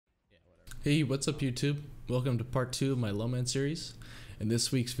Hey, what's up YouTube? Welcome to part 2 of my Lowman series. In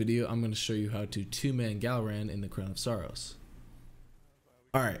this week's video, I'm going to show you how to 2-man Gahlran in the Crown of Sorrows.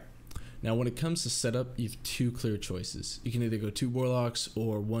 Alright, now when it comes to setup, you have two clear choices. You can either go 2 Warlocks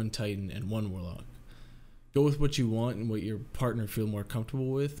or 1 Titan and 1 Warlock. Go with what you want and what your partner feel more comfortable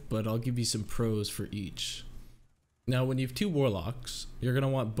with, but I'll give you some pros for each. Now when you have 2 Warlocks, you're going to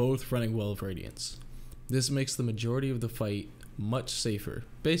want both running Well of Radiance. This makes the majority of the fight much safer,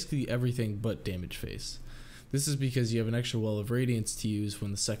 basically everything but damage phase. This is because you have an extra Well of Radiance to use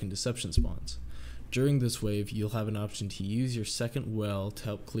when the second Deception spawns. During this wave, you'll have an option to use your second Well to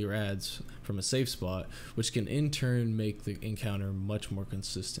help clear adds from a safe spot, which can in turn make the encounter much more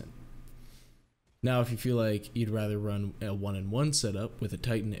consistent. Now if you feel like you'd rather run a 1-in-1 setup with a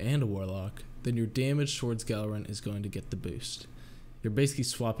Titan and a Warlock, then your damage towards Gahlran is going to get the boost. You're basically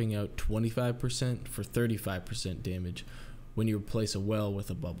swapping out 25% for 35% damage when you replace a Well with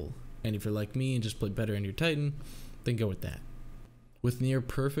a bubble. And if you're like me and just play better in your Titan, then go with that. With near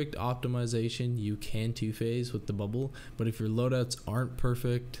perfect optimization, you can 2-phase with the bubble, but if your loadouts aren't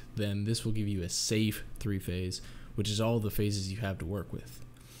perfect, then this will give you a safe 3-phase, which is all the phases you have to work with.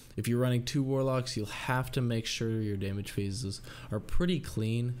 If you're running 2 Warlocks, you'll have to make sure your damage phases are pretty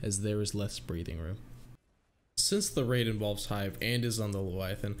clean, as there is less breathing room. Since the raid involves Hive and is on the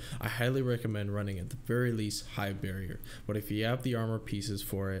Leviathan, I highly recommend running at the very least Hive Barrier, but if you have the armor pieces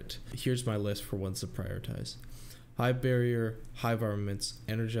for it, here's my list for ones to prioritize. Hive Barrier, Hive Armaments,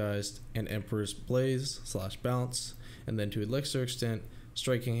 Energized, and Emperor's Blaze / Bounce, and then to a lesser extent,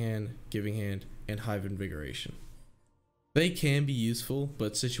 Striking Hand, Giving Hand, and Hive Invigoration. They can be useful,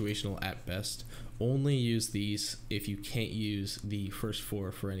 but situational at best. Only use these if you can't use the first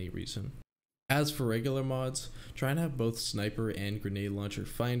 4 for any reason. As for regular mods, try and have both sniper and grenade launcher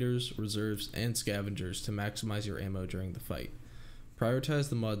finders, reserves, and scavengers to maximize your ammo during the fight. Prioritize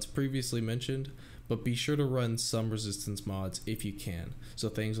the mods previously mentioned, but be sure to run some resistance mods if you can, so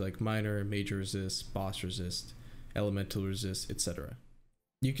things like minor, major resist, boss resist, elemental resist, etc.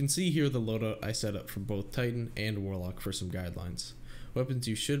 You can see here the loadout I set up for both Titan and Warlock for some guidelines. Weapons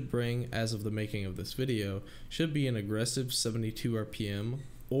you should bring as of the making of this video should be an aggressive 72 RPM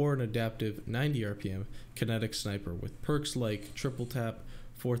or an adaptive 90 RPM kinetic sniper with perks like triple tap,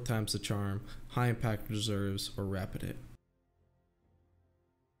 4th times the charm, high impact reserves, or rapid hit.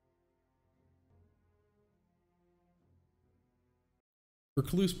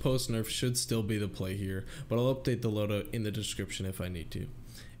 Recluse post nerf should still be the play here, but I'll update the loadout in the description if I need to.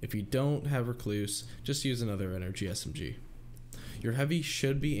 If you don't have Recluse, just use another energy SMG. Your heavy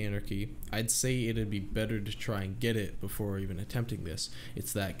should be Anarchy. I'd say it'd be better to try and get it before even attempting this.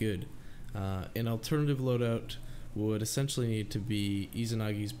 It's that good. An alternative loadout would essentially need to be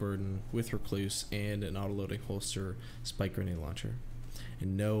Izanagi's Burden with Recluse and an autoloading holster spike grenade launcher.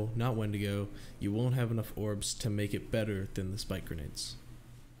 And no, not Wendigo, you won't have enough orbs to make it better than the spike grenades.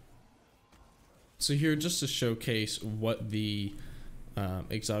 So here, just to showcase what the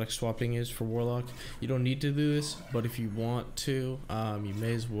exotic swapping is for Warlock, you don't need to do this, but if you want to, you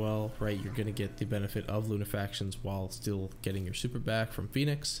may as well, right? You're going to get the benefit of Lunafactions while still getting your super back from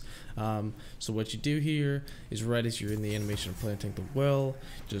Phoenix. So what you do here is, right as you're in the animation of planting the well,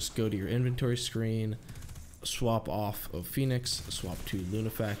 just go to your inventory screen, swap off of Phoenix, swap to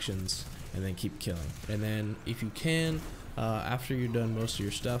Lunafactions, and then keep killing. And then if you can, after you're done most of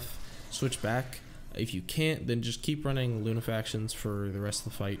your stuff, switch back. If you can't, then just keep running Lunafactions for the rest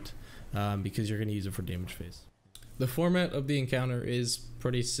of the fight, because you're going to use it for damage phase. The format of the encounter is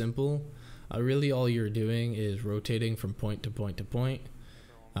pretty simple. Really all you're doing is rotating from point to point to point.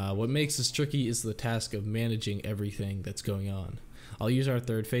 What makes this tricky is the task of managing everything that's going on. I'll use our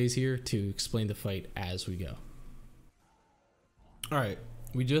 3rd phase here to explain the fight as we go. Alright,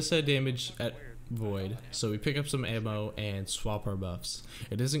 we just had damage at Void, so we pick up some ammo and swap our buffs.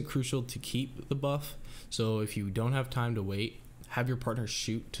 It isn't crucial to keep the buff, so if you don't have time to wait, have your partner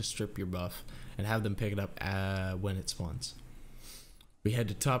shoot to strip your buff and have them pick it up when it spawns. We head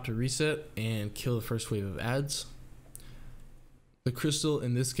to top to reset and kill the first wave of adds. The crystal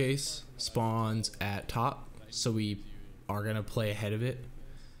in this case spawns at top, so we are going to play ahead of it,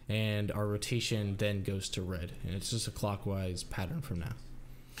 and our rotation then goes to red, and it's just a clockwise pattern from now.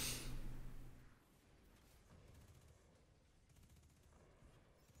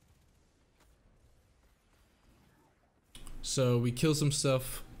 So we kill some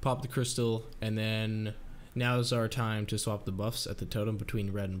stuff, pop the crystal, and then now is our time to swap the buffs at the totem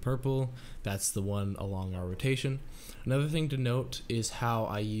between red and purple. That's the one along our rotation. Another thing to note is how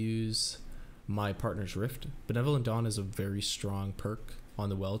I use my partner's Rift. Benevolent Dawn is a very strong perk on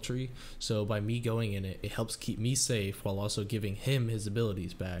the well tree. So by me going in it, it helps keep me safe while also giving him his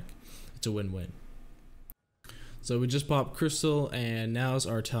abilities back. It's a win-win. So we just popped crystal, and now's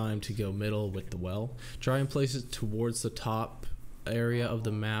our time to go middle with the well. Try and place it towards the top area of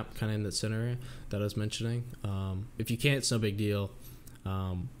the map, kind of in the center that I was mentioning. If you can't, it's no big deal.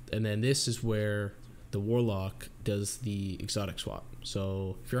 And then this is where the warlock does the exotic swap.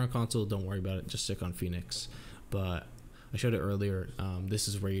 So if you're on console, don't worry about it, just stick on Phoenix. But I showed it earlier. This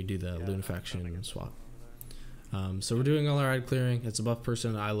is where you do the Lunafaction swap. So we're doing all our ad clearing. It's a buff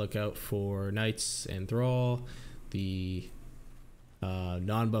person. I look out for Knights and Thrall. The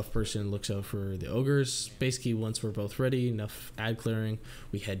non-buff person looks out for the ogres. Basically, once we're both ready, enough ad clearing,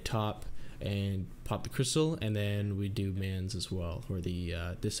 we head top and pop the crystal, and then we do mans as well, or the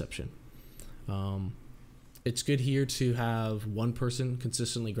deception. It's good here to have one person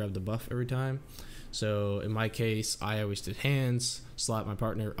consistently grab the buff every time. So in my case, I always did hands. Slap my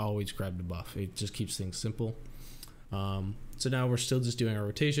partner always grabbed the buff. It just keeps things simple. So now we're still just doing our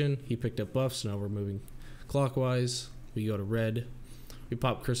rotation. He picked up buffs, so now we're moving clockwise. We go to red. We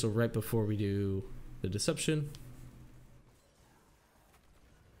pop crystal right before we do the deception.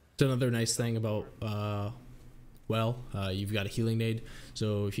 It's another nice thing about you've got a healing nade,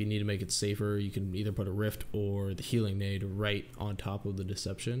 so if you need to make it safer, you can either put a rift or the healing nade right on top of the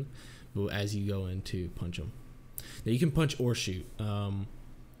deception as you go in to punch them. Now you can punch or shoot.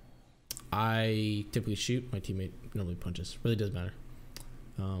 I typically shoot. My teammate normally punches. Really doesn't matter.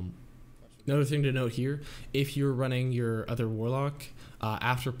 Another thing to note here, if you're running your other warlock,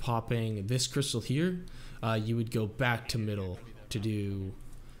 after popping this crystal here, you would go back to middle to do,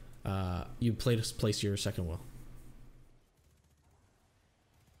 you place your second well.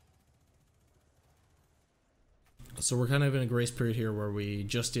 So we're kind of in a grace period here where we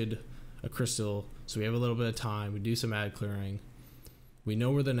just did a crystal, so we have a little bit of time. We do some ad clearing. We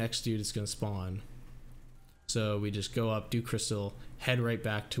know where the next dude is going to spawn, so we just go up, do crystal, head right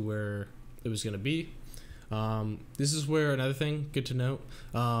back to where it was going to be. This is where another thing good to note,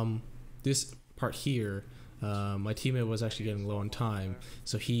 this part here, my teammate was actually getting low on time,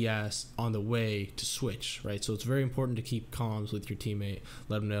 so he asked on the way to switch, right? So it's very important to keep comms with your teammate,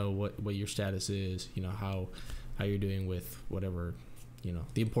 let them know what your status is, you know, how you're doing with whatever, you know,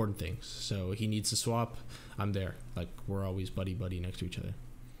 the important things. So he needs to swap, I'm there. Like, we're always buddy next to each other.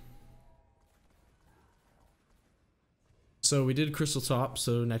 So we did crystal top,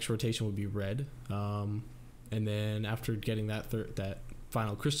 so next rotation would be red. And then after getting that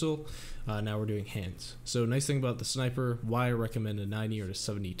final crystal, now we're doing hands. So nice thing about the sniper, why I recommend a 90 or a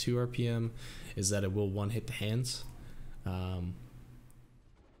 72 RPM, is that it will one hit the hands.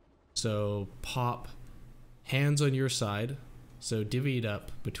 So pop hands on your side, so divvy it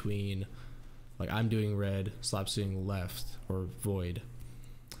up between, like I'm doing red, Slap's doing left, or void.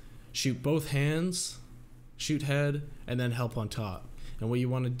 Shoot both hands, shoot head, and then help on top. And what you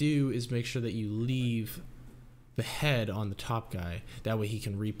want to do is make sure that you leave the head on the top guy, that way he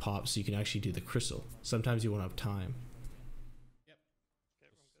can repop so you can actually do the crystal. Sometimes you won't have time.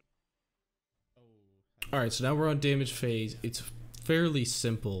 Alright, so now we're on damage phase. It's fairly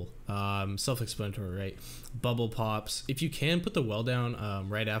simple, self-explanatory, right? Bubble pops. If you can, put the well down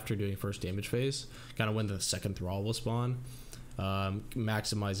right after doing first damage phase, kind of when the second thrall will spawn.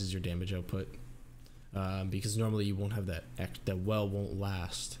 Maximizes your damage output, because normally you won't have that well won't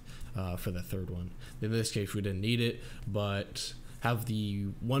last for the third one. In this case, we didn't need it, but have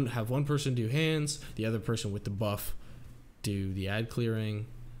one person do hands, the other person with the buff do the ad clearing,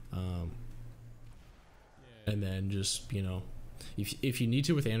 and then just, you know, if you need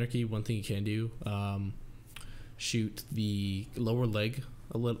to with Anarchy, one thing you can do, shoot the lower leg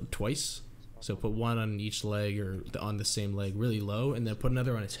twice. So put one on each leg or on the same leg really low, and then put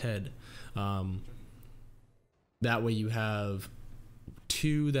another on its head. That way you have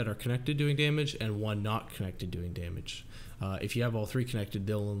two that are connected doing damage and one not connected doing damage. If you have all three connected,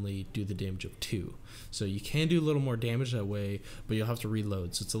 they'll only do the damage of two. So you can do a little more damage that way, but you'll have to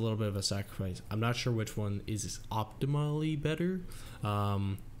reload, so it's a little bit of a sacrifice. I'm not sure which one is optimally better.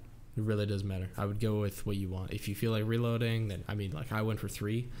 It really doesn't matter. I would go with what you want. If you feel like reloading, then, I mean, like I went for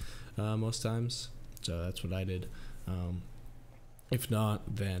 3 most times, so that's what I did. If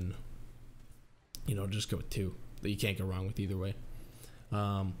not, then, you know, just go with 2. You can't go wrong with either way.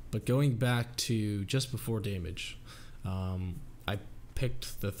 But going back to just before damage, I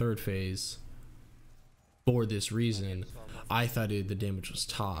picked the third phase for this reason. I thought the damage was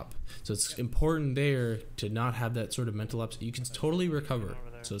top, so it's important there to not have that sort of mental upset. You can totally recover,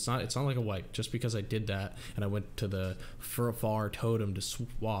 so it's not like a wipe. Just because I did that and I went to the far totem to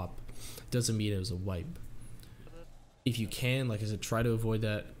swap doesn't mean it was a wipe. if you can, like I said, try to avoid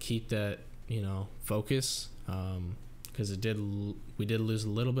that, keep that, you know, focus, because we did lose a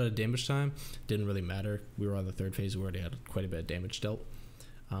little bit of damage time. Didn't really matter. We were on the third phase. We already had quite a bit of damage dealt.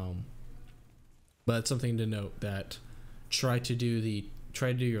 But it's something to note that try to do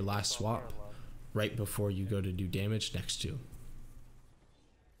your last swap right before you go to do damage next to.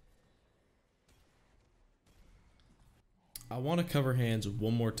 I want to cover hands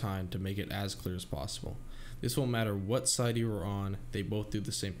one more time to make it as clear as possible. This won't matter what side you are on, they both do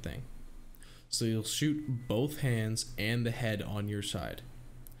the same thing. So you'll shoot both hands and the head on your side.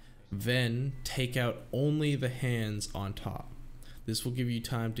 Then take out only the hands on top. This will give you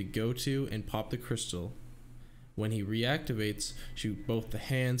time to go to and pop the crystal. When he reactivates, shoot both the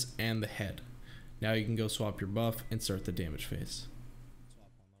hands and the head. Now you can go swap your buff and start the damage phase.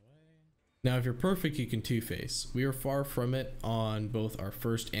 Now if you're perfect, you can two-phase. We are far from it on both our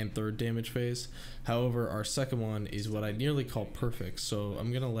first and third damage phase. However, our second one is what I nearly call perfect, so I'm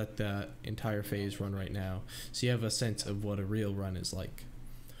going to let that entire phase run right now so you have a sense of what a real run is like.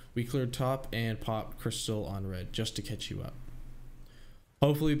 We cleared top and popped crystal on red just to catch you up.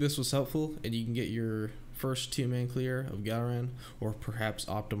 Hopefully this was helpful and you can get your first 2-man clear of Gahlran, or perhaps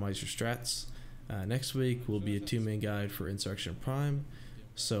optimize your strats. Next week will be a 2-man guide for Insurrection Prime.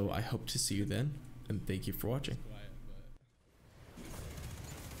 So I hope to see you then, and thank you for watching.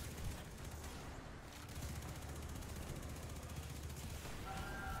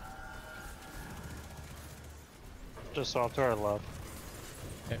 Just off to our left.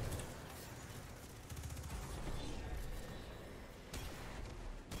 Okay.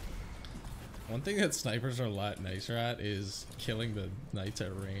 One thing that snipers are a lot nicer at is killing the knights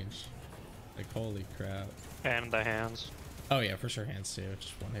at range. Like, holy crap. And the hands. Oh yeah, for sure, hands too,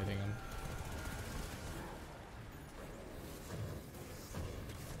 just one-hitting them.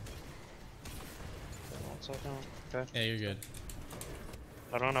 One second. Okay. Yeah, you're good.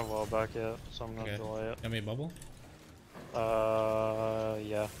 I don't have wall back yet, so I'm gonna delay it. Got me a bubble?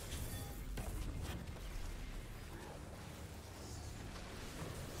 Yeah.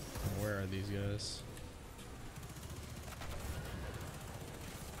 Where are these guys?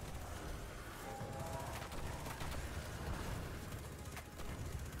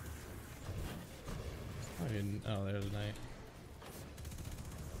 Oh, there's a knight.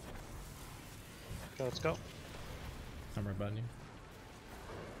 Okay, let's go. I'm right behind you.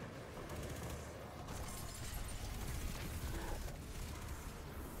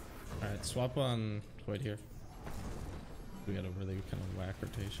 Alright, swap on Void here. We got a really kind of whack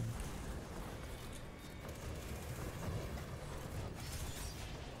rotation.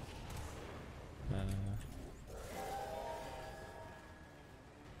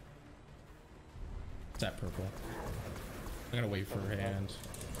 That purple. I'm gonna wait for her hand.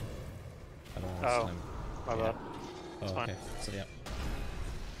 I don't know. My bad. Oh, it's okay. fine. So yeah.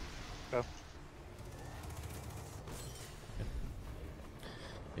 Go.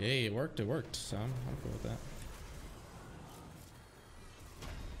 Hey, it worked. It worked. So I'm cool with that.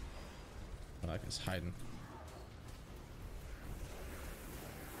 Oh, that guy's hiding.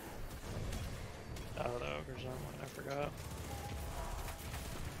 Oh, the ogre's on one. I forgot.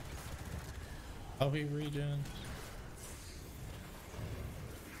 Oh, he regen.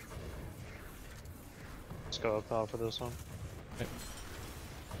 Let's go up top for this one. Okay.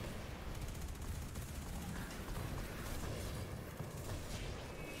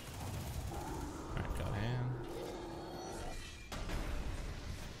 Alright, got hand.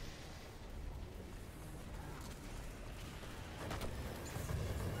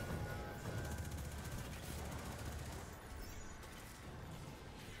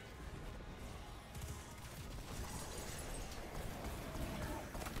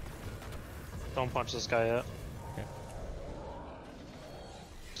 Don't punch this guy yet. Okay.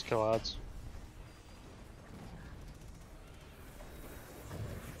 Just kill odds.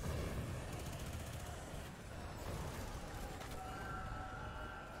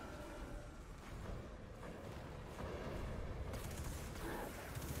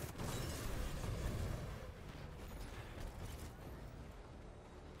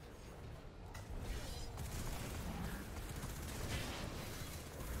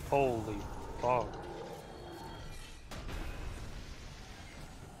 Holy fuck.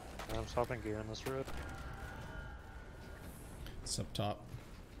 I'm stopping gear in this road. It's up top.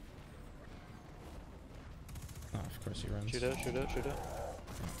 Oh, of course he runs. Shoot it, shoot it, shoot it.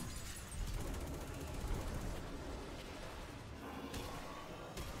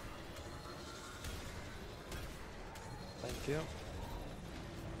 Thank you.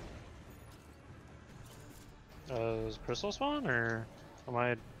 Is crystal spawn or am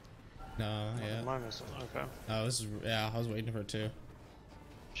I? No, yeah. Am I missing? Okay. Oh, this is, yeah, I was waiting for it too.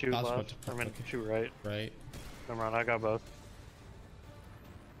 Shoot I was about left. to- I mean, okay. shoot right. Right. Never mind, I got both.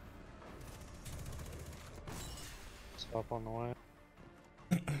 Stop on the way.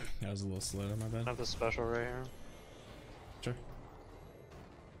 That was a little slow, my I bad. have the special right here. Sure.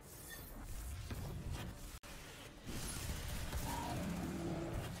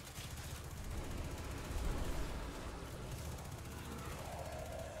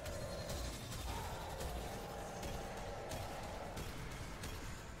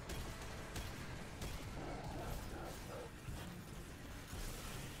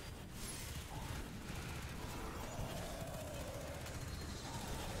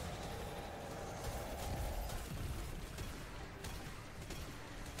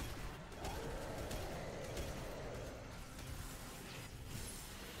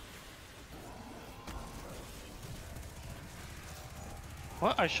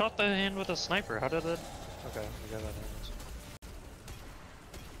 What? I shot the hand with a sniper. How did it? Okay, we got that hand.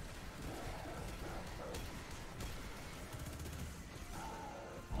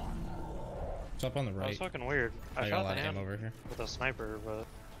 It's up on the That was right. fucking weird. I I got a shot lot the of hand ammo over here. with a sniper, but